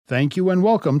Thank you and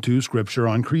welcome to Scripture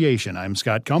on Creation. I'm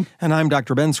Scott Kump. And I'm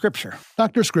Dr. Ben Scripture.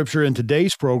 Dr. Scripture, in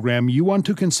today's program, you want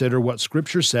to consider what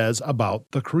Scripture says about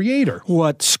the Creator.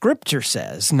 What Scripture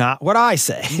says, not what I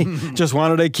say. Just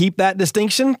wanted to keep that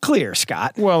distinction clear,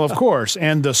 Scott. Well, of course.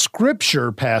 And the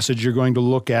Scripture passage you're going to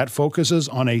look at focuses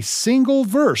on a single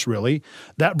verse, really.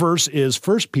 That verse is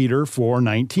 1 Peter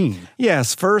 4:19.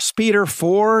 Yes, 1 Peter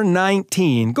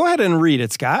 4:19. Go ahead and read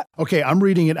it, Scott. Okay, I'm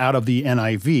reading it out of the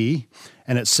NIV.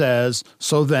 And it says,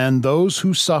 "So then those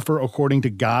who suffer according to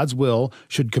God's will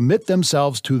should commit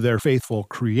themselves to their faithful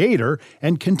Creator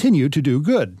and continue to do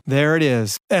good." There it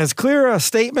is. As clear a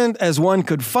statement as one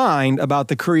could find about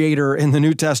the Creator in the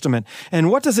New Testament. And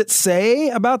what does it say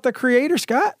about the Creator,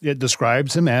 Scott? It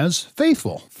describes him as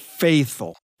faithful.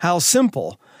 Faithful. How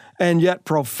simple and yet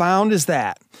profound is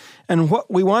that? And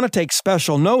what we want to take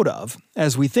special note of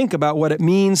as we think about what it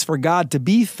means for God to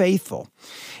be faithful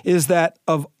is that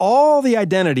of all the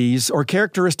identities or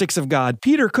characteristics of God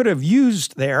Peter could have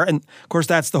used there, and of course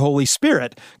that's the Holy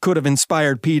Spirit could have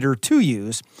inspired Peter to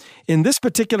use, in this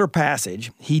particular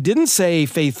passage, he didn't say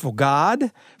faithful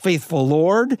God, faithful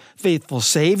Lord, faithful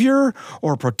Savior,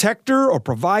 or protector, or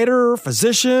provider,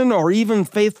 physician, or even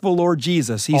faithful Lord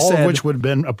Jesus. He All said, of which would have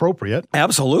been appropriate.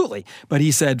 Absolutely. But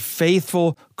he said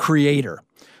faithful Creator.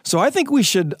 So I think we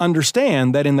should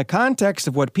understand that in the context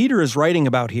of what Peter is writing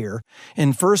about here,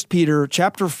 in 1 Peter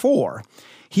chapter 4,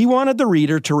 he wanted the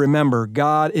reader to remember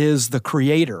God is the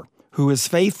Creator who is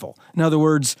faithful. In other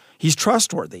words, he's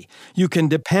trustworthy. You can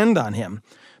depend on him.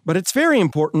 But it's very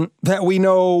important that we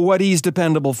know what he's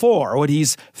dependable for, what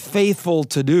he's faithful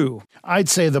to do. I'd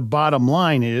say the bottom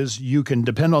line is you can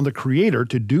depend on the Creator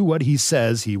to do what he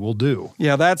says he will do.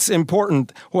 Yeah, that's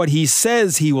important. What he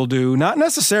says he will do, not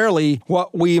necessarily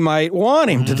what we might want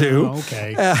him to do.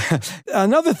 Okay.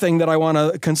 Another thing that I want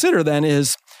to consider then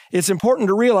is it's important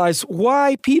to realize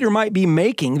why Peter might be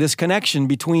making this connection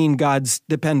between God's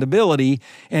dependability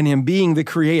and him being the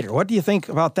Creator. What do you think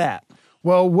about that?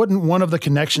 Well, wouldn't one of the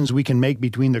connections we can make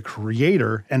between the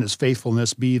Creator and his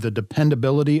faithfulness be the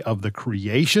dependability of the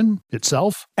creation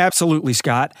itself? Absolutely,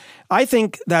 Scott. I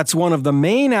think that's one of the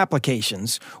main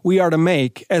applications we are to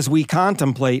make as we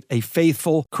contemplate a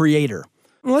faithful Creator.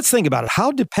 Let's think about it.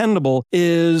 How dependable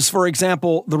is, for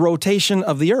example, the rotation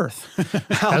of the Earth?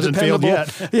 Hasn't failed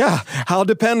yet. Yeah. How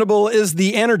dependable is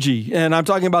the energy? And I'm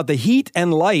talking about the heat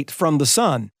and light from the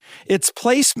sun. Its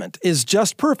placement is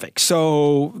just perfect.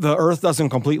 So the Earth doesn't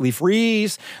completely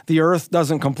freeze. The Earth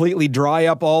doesn't completely dry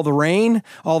up all the rain,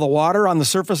 all the water on the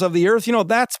surface of the Earth. You know,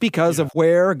 that's because of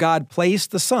where God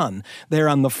placed the sun there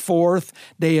on the fourth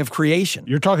day of creation.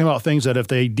 You're talking about things that if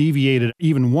they deviated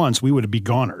even once, we would be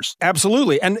goners.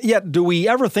 Absolutely. And yet, do we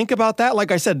ever think about that?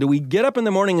 Like I said, do we get up in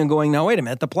the morning and going, now, wait a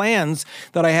minute, the plans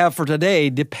that I have for today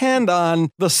depend on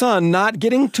the sun not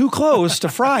getting too close to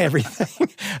fry everything,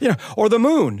 or the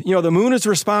moon. The moon is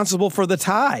responsible for the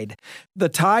tide. The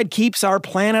tide keeps our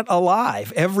planet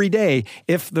alive every day.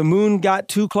 If the moon got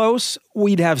too close,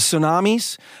 we'd have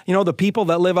tsunamis. The people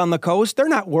that live on the coast, they're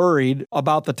not worried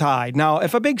about the tide. Now,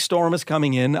 if a big storm is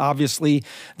coming in, obviously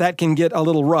that can get a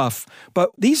little rough.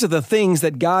 But these are the things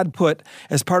that God put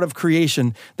as part of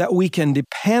creation that we can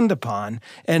depend upon.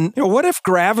 And what if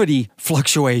gravity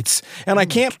fluctuates and I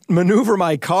can't maneuver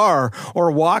my car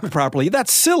or walk properly?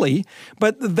 That's silly,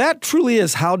 but that truly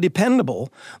is how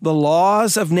dependable the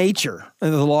laws of nature,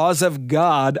 the laws of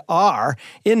God are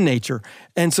in nature.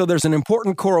 And so there's an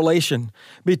important correlation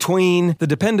between the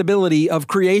dependability of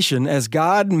creation as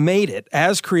God made it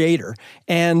as Creator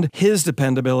and his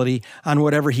dependability on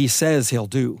whatever he says he'll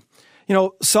do.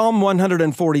 Psalm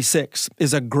 146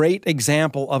 is a great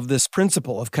example of this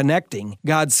principle of connecting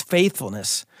God's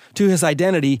faithfulness to his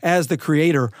identity as the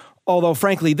Creator. Although,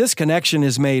 frankly, this connection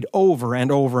is made over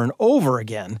and over and over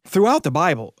again throughout the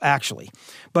Bible, actually.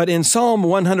 But in Psalm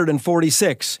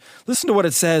 146, listen to what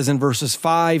it says in verses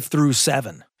 5 through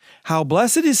 7. How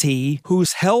blessed is he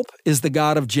whose help is the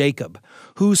God of Jacob,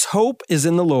 whose hope is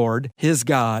in the Lord, his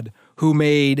God, who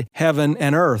made heaven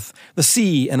and earth, the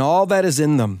sea and all that is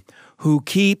in them, who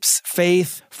keeps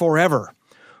faith forever,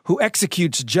 who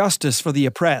executes justice for the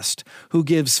oppressed, who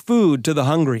gives food to the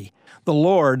hungry. The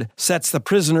Lord sets the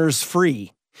prisoners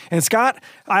free. And Scott,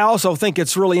 I also think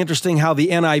it's really interesting how the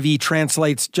NIV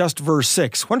translates just verse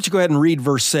 6. Why don't you go ahead and read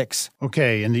verse 6?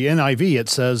 Okay, in the NIV it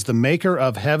says, "The maker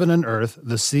of heaven and earth,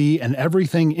 the sea and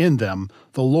everything in them,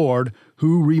 the Lord,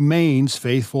 who remains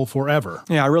faithful forever.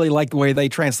 Yeah, I really like the way they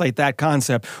translate that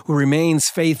concept, who remains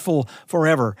faithful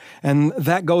forever. And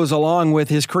that goes along with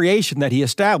his creation that he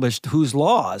established, whose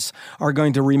laws are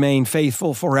going to remain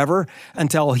faithful forever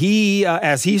until he,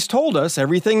 as he's told us,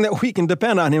 everything that we can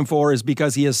depend on him for is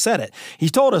because he has said it.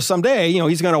 He's told us someday,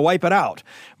 he's going to wipe it out.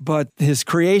 But his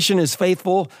creation is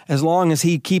faithful as long as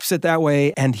he keeps it that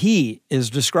way. And he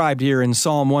is described here in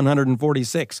Psalm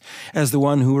 146 as the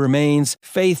one who remains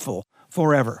faithful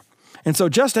forever. And so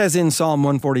just as in Psalm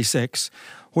 146,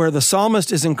 where the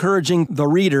psalmist is encouraging the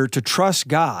reader to trust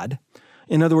God,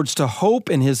 in other words, to hope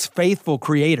in his faithful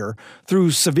creator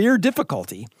through severe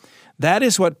difficulty, that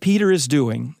is what Peter is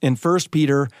doing in 1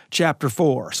 Peter chapter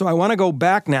 4. So I want to go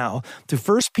back now to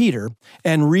 1 Peter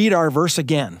and read our verse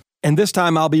again. And this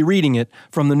time I'll be reading it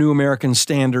from the New American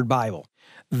Standard Bible.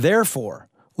 Therefore,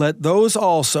 let those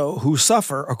also who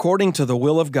suffer according to the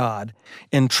will of God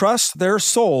entrust their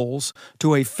souls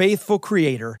to a faithful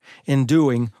Creator in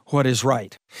doing what is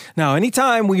right. Now,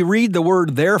 anytime we read the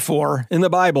word therefore in the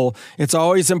Bible, it's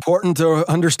always important to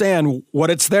understand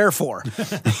what it's there for.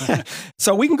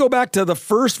 So we can go back to the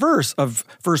first verse of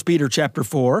 1 Peter chapter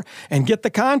 4 and get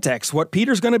the context, what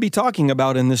Peter's going to be talking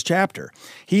about in this chapter.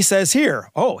 He says here,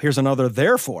 here's another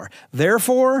therefore.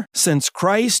 Therefore, since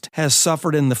Christ has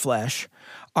suffered in the flesh,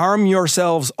 arm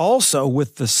yourselves also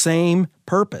with the same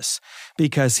purpose,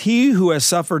 because he who has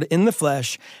suffered in the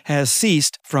flesh has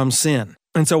ceased from sin.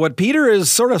 And so what Peter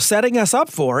is sort of setting us up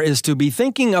for is to be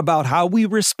thinking about how we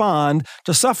respond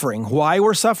to suffering, why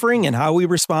we're suffering, and how we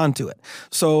respond to it.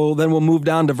 So then we'll move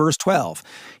down to verse 12.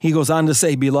 He goes on to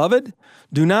say, Beloved,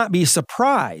 do not be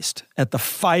surprised at the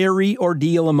fiery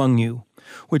ordeal among you,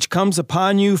 which comes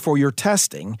upon you for your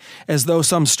testing, as though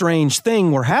some strange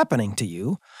thing were happening to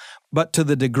you. But to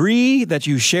the degree that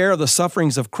you share the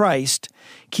sufferings of Christ,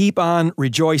 keep on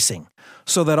rejoicing,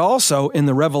 so that also in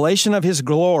the revelation of his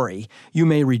glory you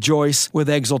may rejoice with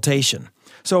exultation.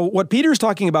 So what Peter's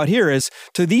talking about here is,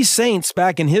 to these saints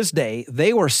back in his day,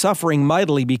 they were suffering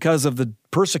mightily because of the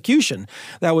persecution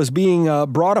that was being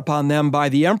brought upon them by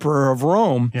the emperor of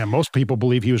Rome. Yeah, most people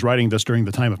believe he was writing this during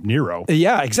the time of Nero.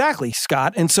 Yeah, exactly,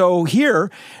 Scott. And so here,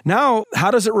 now,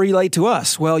 how does it relate to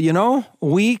us? Well,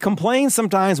 we complain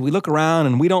sometimes. We look around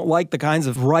and we don't like the kinds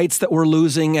of rights that we're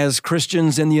losing as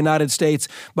Christians in the United States.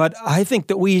 But I think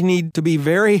that we need to be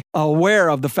very aware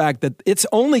of the fact that it's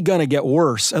only going to get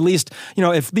worse. At least,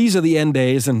 if these are the end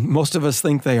days, and most of us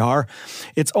think they are,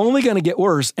 it's only going to get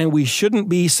worse, and we shouldn't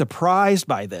be surprised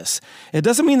by this. It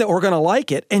doesn't mean that we're going to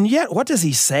like it. And yet, what does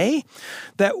he say?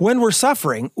 That when we're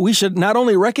suffering, we should not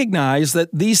only recognize that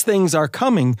these things are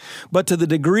coming, but to the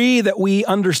degree that we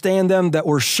understand them, that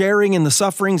we're sharing in the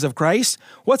sufferings of Christ,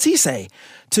 what's he say?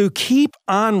 To keep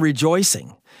on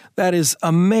rejoicing. That is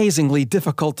amazingly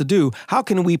difficult to do. How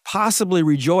can we possibly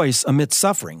rejoice amidst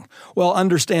suffering? Well,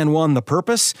 understand, one, the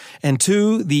purpose, and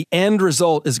two, the end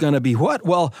result is going to be what?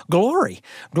 Well, glory.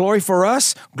 Glory for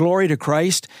us, glory to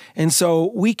Christ. And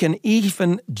so we can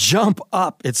even jump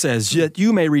up, it says, that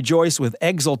you may rejoice with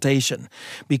exultation,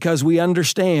 because we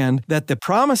understand that the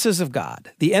promises of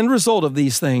God, the end result of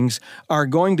these things, are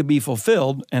going to be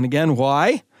fulfilled. And again,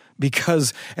 why?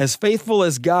 Because as faithful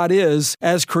as God is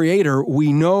as creator,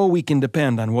 we know we can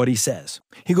depend on what he says.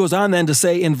 He goes on then to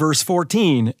say in verse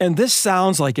 14, and this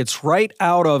sounds like it's right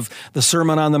out of the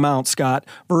Sermon on the Mount, Scott.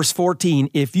 Verse 14,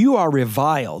 if you are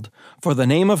reviled for the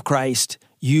name of Christ,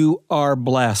 you are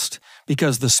blessed,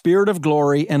 because the Spirit of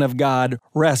glory and of God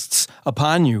rests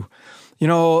upon you.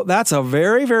 That's a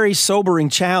very, very sobering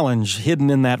challenge hidden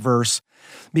in that verse.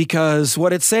 Because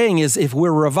what it's saying is, if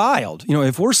we're reviled,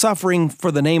 if we're suffering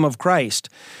for the name of Christ,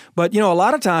 but, a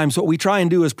lot of times what we try and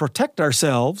do is protect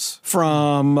ourselves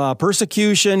from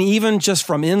persecution, even just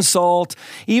from insult,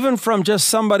 even from just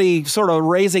somebody sort of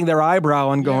raising their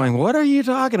eyebrow and going, what are you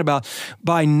talking about?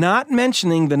 By not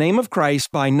mentioning the name of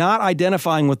Christ, by not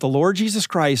identifying with the Lord Jesus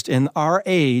Christ in our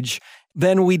age,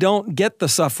 then we don't get the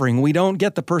suffering, we don't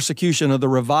get the persecution or the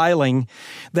reviling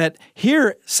that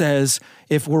here says,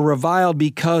 if we're reviled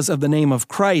because of the name of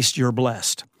Christ, you're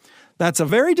blessed. That's a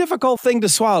very difficult thing to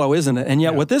swallow, isn't it? And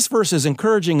yet what this verse is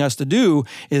encouraging us to do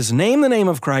is name the name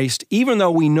of Christ, even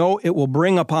though we know it will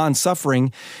bring upon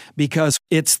suffering, because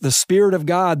it's the Spirit of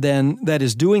God then that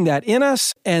is doing that in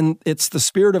us, and it's the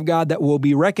Spirit of God that will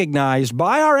be recognized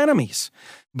by our enemies,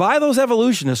 by those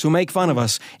evolutionists who make fun of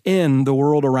us in the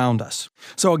world around us.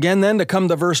 So again then, to come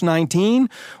to verse 19,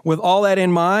 with all that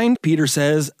in mind, Peter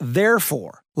says,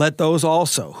 therefore, let those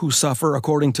also who suffer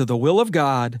according to the will of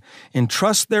God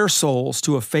entrust their souls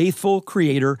to a faithful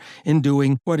Creator in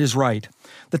doing what is right.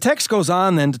 The text goes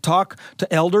on then to talk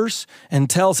to elders and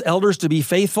tells elders to be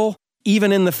faithful.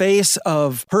 even in the face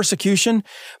of persecution.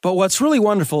 But what's really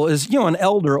wonderful is, an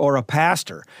elder or a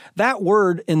pastor. That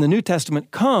word in the New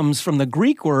Testament comes from the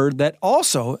Greek word that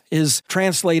also is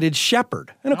translated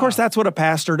shepherd. And of course, that's what a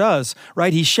pastor does,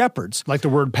 right? He shepherds. Like the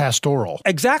word pastoral.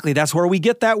 Exactly. That's where we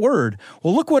get that word.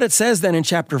 Well, look what it says then in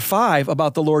chapter 5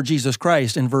 about the Lord Jesus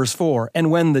Christ in verse 4. And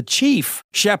when the chief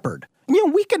shepherd,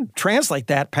 we could translate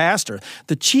that pastor.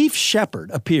 The chief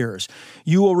shepherd appears.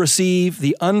 You will receive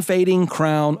the unfading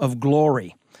crown of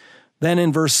glory. Then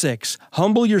in verse 6,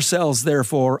 humble yourselves,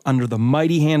 therefore, under the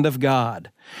mighty hand of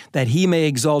God, that he may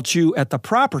exalt you at the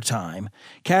proper time,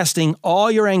 casting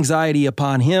all your anxiety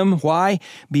upon him. Why?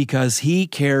 Because he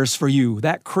cares for you.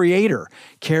 That Creator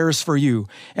cares for you.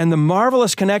 And the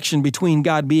marvelous connection between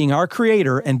God being our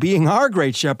Creator and being our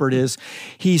great shepherd is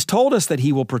he's told us that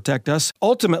he will protect us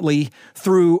ultimately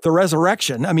through the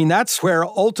resurrection. I mean, that's where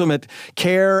ultimate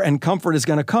care and comfort is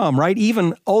going to come, right?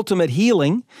 Even ultimate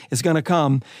healing is going to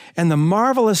come. And the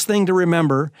marvelous thing to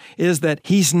remember is that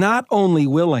he's not only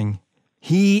willing,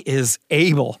 he is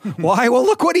able. Why? Well,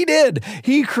 look what he did.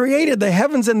 He created the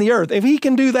heavens and the earth. If he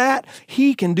can do that,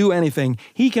 he can do anything.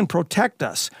 He can protect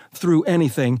us through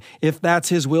anything if that's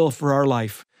his will for our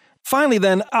life. Finally,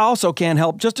 then, I also can't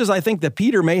help, just as I think that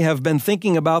Peter may have been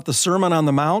thinking about the Sermon on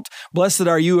the Mount, blessed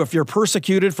are you if you're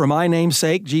persecuted for my name's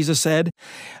sake, Jesus said.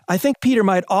 I think Peter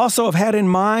might also have had in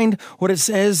mind what it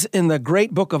says in the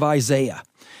great book of Isaiah.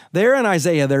 There in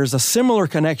Isaiah, there's a similar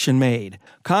connection made,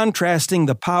 contrasting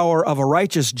the power of a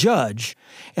righteous judge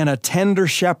and a tender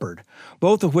shepherd,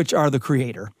 both of which are the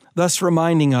Creator, thus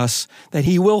reminding us that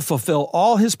he will fulfill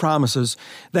all his promises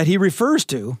that he refers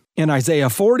to in Isaiah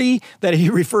 40, that he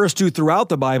refers to throughout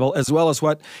the Bible, as well as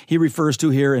what he refers to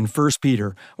here in 1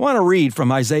 Peter. I want to read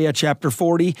from Isaiah chapter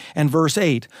 40 and verse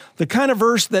 8, the kind of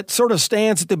verse that sort of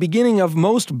stands at the beginning of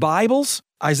most Bibles.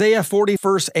 Isaiah 40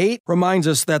 verse 8 reminds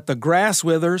us that the grass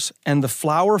withers and the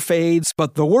flower fades,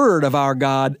 but the word of our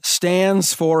God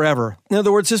stands forever. In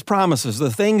other words, his promises, the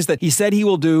things that he said he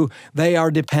will do, they are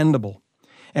dependable.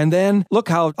 And then look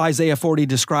how Isaiah 40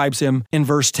 describes him in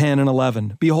verse 10 and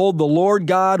 11. Behold, the Lord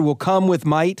God will come with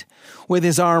might, with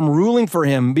his arm ruling for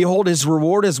him. Behold, his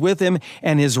reward is with him,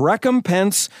 and his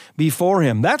recompense before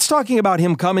him. That's talking about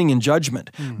him coming in judgment.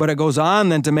 But it goes on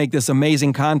then to make this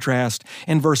amazing contrast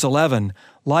in verse 11.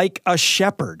 Like a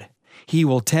shepherd, he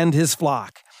will tend his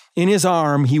flock. In his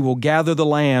arm, he will gather the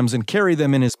lambs and carry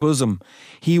them in his bosom.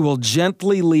 He will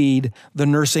gently lead the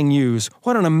nursing ewes.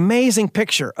 What an amazing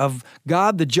picture of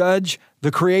God the judge,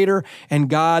 the Creator, and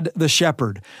God the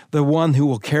shepherd, the one who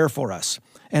will care for us.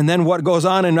 And then what goes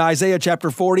on in Isaiah chapter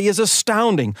 40 is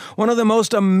astounding. One of the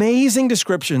most amazing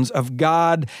descriptions of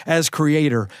God as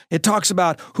Creator. It talks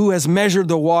about who has measured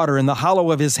the water in the hollow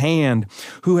of his hand,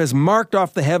 who has marked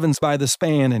off the heavens by the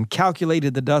span and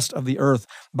calculated the dust of the earth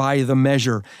by the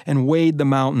measure and weighed the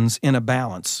mountains in a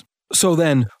balance. So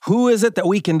then, who is it that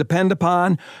we can depend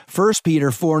upon? 1 Peter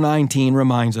 4:19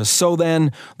 reminds us, so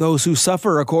then, those who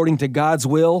suffer according to God's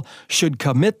will should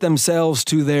commit themselves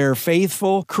to their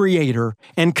faithful Creator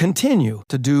and continue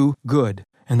to do good.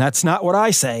 And that's not what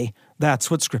I say, that's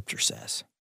what Scripture says.